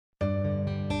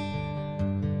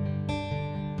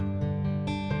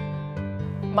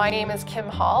My name is Kim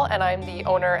Hall, and I'm the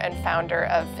owner and founder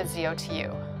of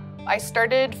Physio2U. I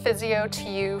started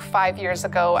Physio2U 5 years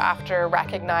ago after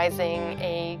recognizing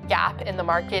a gap in the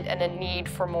market and a need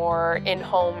for more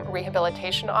in-home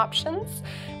rehabilitation options.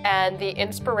 And the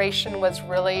inspiration was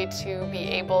really to be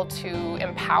able to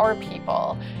empower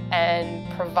people and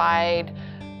provide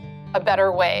a better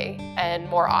way and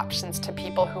more options to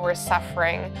people who were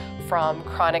suffering from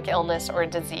chronic illness or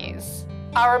disease.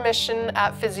 Our mission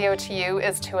at Physio2U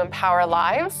is to empower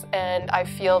lives, and I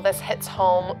feel this hits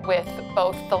home with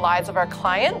both the lives of our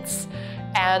clients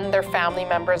and their family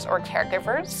members or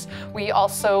caregivers. We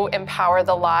also empower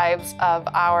the lives of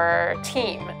our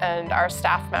team and our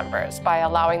staff members by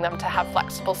allowing them to have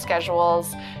flexible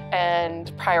schedules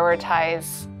and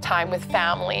prioritize time with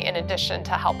family in addition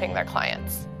to helping their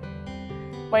clients.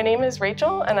 My name is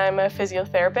Rachel, and I'm a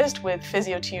physiotherapist with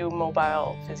Physio2U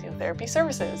Mobile Physiotherapy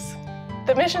Services.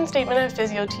 The mission statement of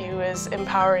Physio2U is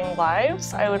empowering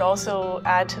lives. I would also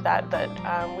add to that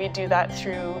we do that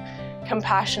through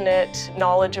compassionate,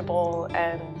 knowledgeable,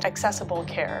 and accessible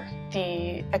care.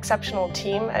 The exceptional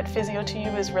team at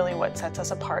Physio2U is really what sets us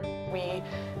apart. We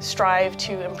strive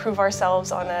to improve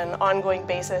ourselves on an ongoing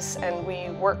basis, and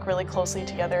we work really closely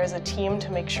together as a team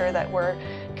to make sure that we're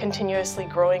continuously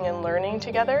growing and learning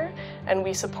together, and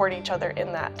we support each other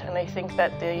in that. And I think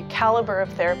that the caliber of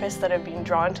therapists that have been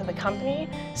drawn to the company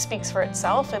speaks for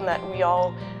itself, and that we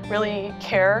all really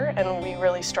care and we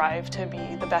really strive to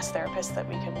be the best therapists that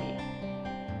we can be.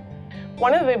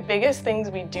 One of the biggest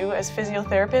things we do as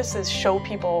physiotherapists is show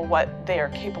people what they are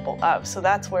capable of. So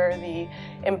that's where the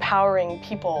empowering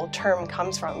people term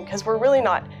comes from, because we're really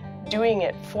not doing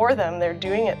it for them, they're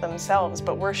doing it themselves,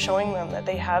 but we're showing them that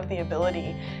they have the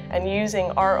ability and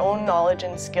using our own knowledge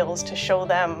and skills to show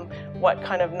them what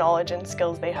kind of knowledge and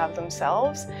skills they have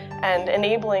themselves and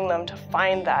enabling them to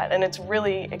find that. And it's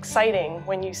really exciting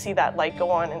when you see that light go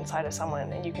on inside of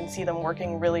someone and you can see them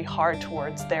working really hard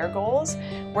towards their goals.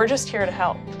 We're just here to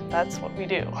help. That's what we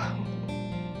do.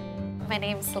 My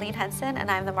name is Celine Henson,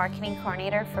 and I'm the marketing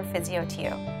coordinator for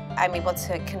Physio2U. I'm able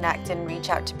to connect and reach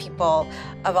out to people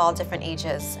of all different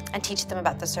ages and teach them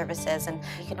about the services. And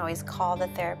you can always call the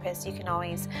therapist, you can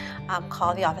always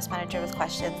call the office manager with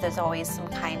questions. There's always some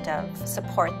kind of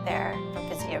support there from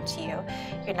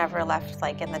Physio2U. You're never left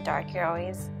in the dark. You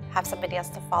always have somebody else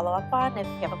to follow up on. If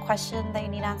you have a question that you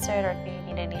need answered or if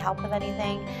you need any help with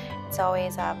anything, it's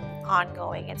always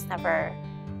ongoing. It's never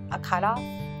a cutoff.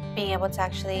 Being able to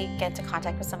actually get into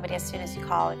contact with somebody as soon as you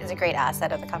call is a great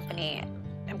asset of the company.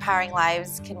 Empowering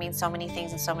lives can mean so many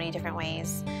things in so many different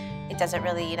ways. It doesn't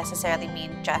really necessarily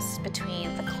mean just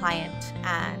between the client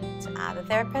and the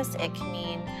therapist. It can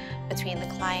mean between the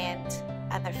client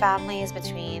and their families,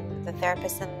 between the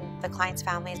therapist and the client's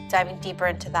families. Diving deeper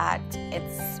into that,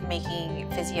 it's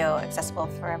making physio accessible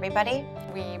for everybody.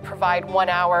 We provide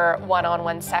 1-hour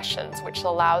one-on-one sessions, which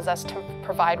allows us to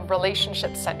provide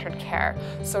relationship-centered care.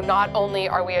 So not only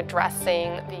are we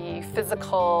addressing the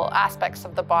physical aspects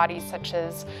of the body, such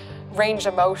as range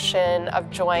of motion of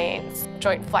joints,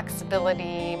 joint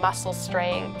flexibility, muscle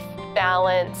strength,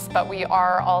 balance, but we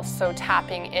are also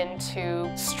tapping into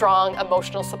strong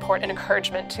emotional support and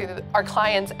encouragement to our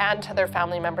clients and to their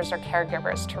family members or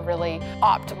caregivers to really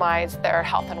optimize their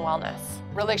health and wellness.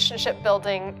 Relationship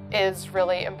building is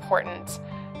really important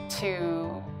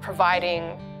to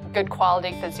providing good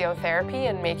quality physiotherapy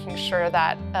and making sure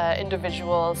that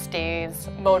individual stays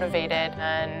motivated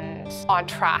and on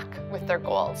track with their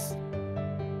goals.